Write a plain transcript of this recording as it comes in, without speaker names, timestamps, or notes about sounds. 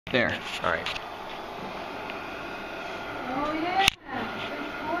There. All right. Oh yeah, good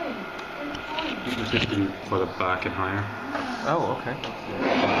point. Good point. It seems to be further back and higher. Oh, okay.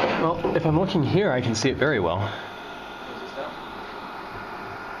 Well, if I'm looking here, I can see it very well.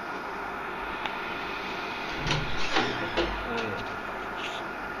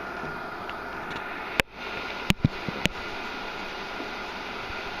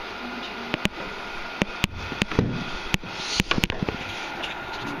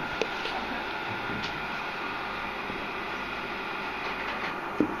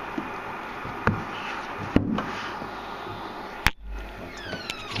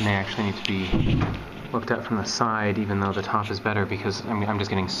 It may actually need to be looked at from the side, even though the top is better, because I'm just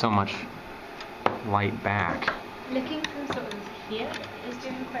getting so much light back. Looking from sort of here is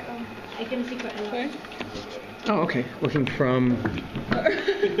doing quite well. I can see quite a lot. Oh, okay. Looking from...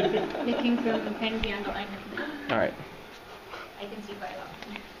 Looking from kind of the angle I'm looking at. All right. I can see quite a lot.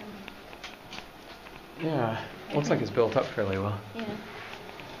 Yeah. Looks like it's built up fairly well. Yeah.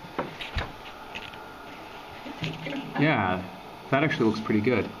 Yeah. That actually looks pretty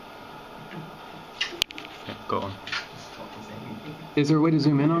good. Yeah, go on. Is there a way to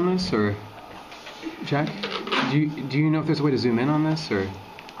zoom in on this, or Jack? Do you know if there's a way to zoom in on this, or?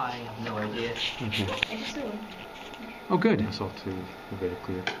 I have no idea. Okay. I just saw one. Oh, good. It's all too very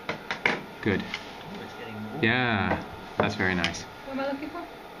clear. Good. It's getting more. Yeah, that's very nice. What am I looking for?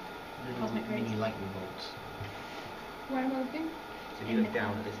 Cosmic rays. Mini lightning bolts. Where am I looking? So if you look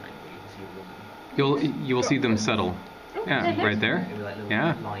down at this angle, you can see all of them. You will see them settle. Oh, Yeah, they're right there. It'll be like little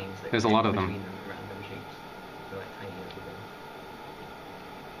Yeah. lines that There's a connect lot of them. between at random shapes. They're like tiny little things.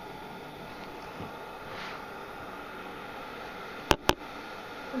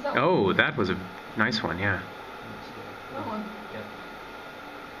 Was that one? Oh, that was a nice one. Yeah. That one. Yeah.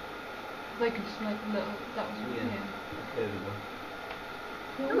 Like just like a little. That was Yeah. yeah. A curvy one.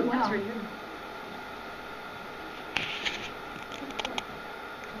 Oh, wow. That's really good.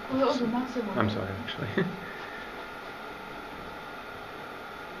 Oh, that was a massive one. I'm sorry, actually.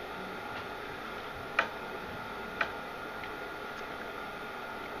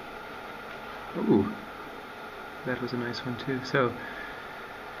 Ooh, that was a nice one too. So,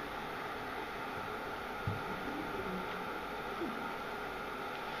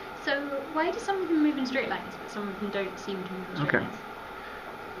 So why do some of them move in straight lines, but some of them don't seem to move in straight Okay. lines?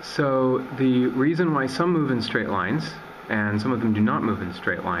 so the reason why some move in straight lines and some of them do not move in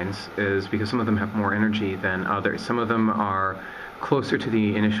straight lines is because some of them have more energy than others. Some of them are closer to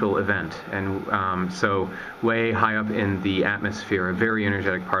the initial event, and so way high up in the atmosphere, a very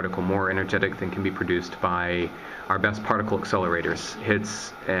energetic particle, more energetic than can be produced by our best particle accelerators,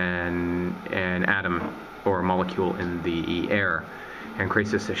 hits an atom or molecule in the air and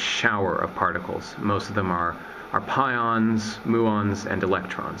creates this a shower of particles. Most of them are pions, muons, and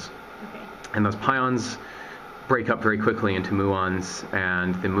electrons. Okay. And those pions break up very quickly into muons,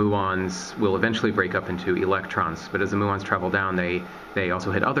 and the muons will eventually break up into electrons. But as the muons travel down, they also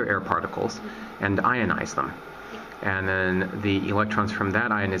hit other air particles and ionize them. And then the electrons from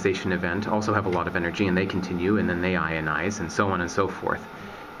that ionization event also have a lot of energy, and they continue, and then they ionize, and so on and so forth,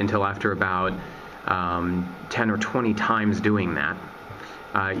 until after about 10 or 20 times doing that,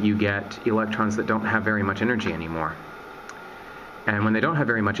 you get electrons that don't have very much energy anymore. And when they don't have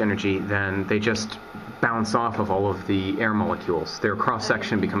very much energy, then they just bounce off of all of the air molecules. Their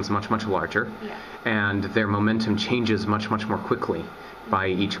cross-section becomes much, much larger, Yeah. and their momentum changes much, much more quickly by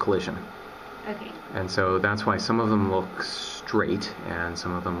each collision. Okay. And so that's why some of them look straight, and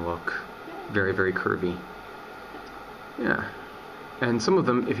some of them look very, very curvy. Yeah. And some of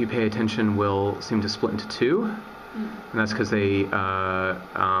them, if you pay attention, will seem to split into two. And that's because they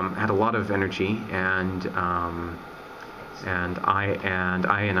had a lot of energy and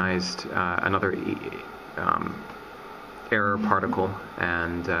ionized another air particle,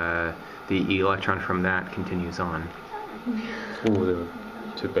 and the electron from that continues on. Oh, they were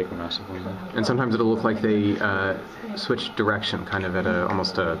too big and massive one there. And sometimes it'll look like they switch direction, kind of at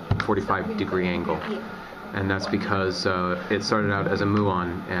almost a 45-degree angle. And that's because it started out as a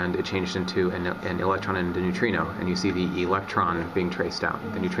muon, and it changed into an electron and a neutrino. And you see the electron being traced out.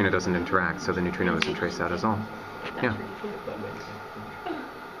 The neutrino doesn't interact, so the neutrino isn't traced out as all. Yeah.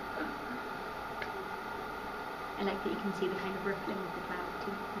 I like that you can see the kind of rippling of the cloud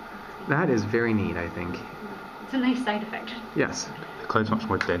too. That is very neat, I think. It's a nice side effect. Yes. The cloud's much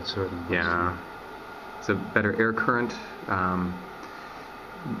more denser than Yeah. It's a better air current.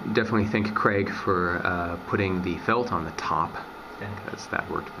 Definitely thank Craig for putting the felt on the top, because that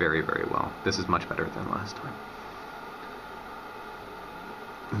worked very, very well. This is much better than last time.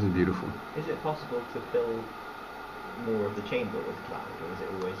 This is beautiful. Is it possible to build more of the chamber with cloud, or is it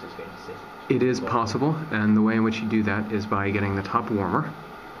always just going to sit? It is possible, and the way in which you do that is by getting the top warmer,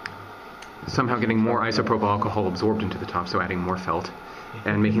 somehow getting more isopropyl alcohol absorbed into the top, so adding more felt,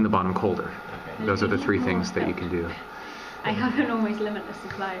 and making the bottom colder. Okay. Those are the three things that you can do. I have an almost limitless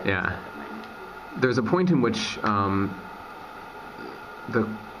supply of Yeah. stuff at the moment. There's a point in which the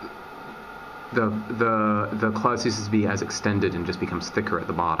cloud ceases to be as extended and just becomes thicker at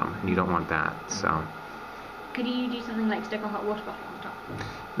the bottom, and you don't want that. So Could you do something like stick a hot water bottle on top?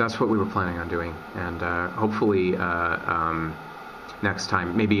 that's what we were planning on doing, and hopefully next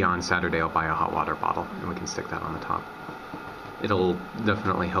time, maybe on Saturday, I'll buy a hot water bottle and we can stick that on the top. It'll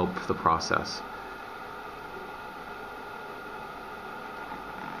definitely help the process.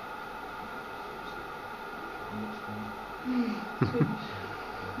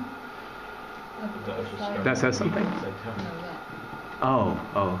 That says something. Oh.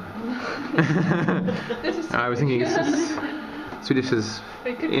 I was thinking Swedish is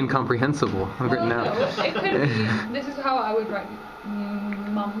incomprehensible. I've written out. No, it could be. This is how I would write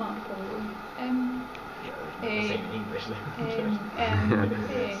mamma probably. Same in English.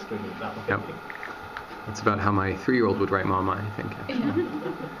 Yep. That's about how my 3-year-old would write mama, I think. Actually.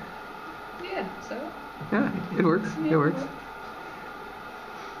 Yeah, so. Yeah, it works. It works.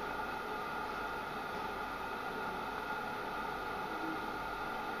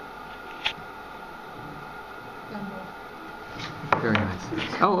 Very nice.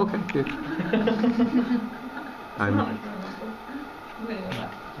 Oh, okay, good.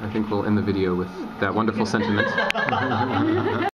 I think we'll end the video with that wonderful sentiment.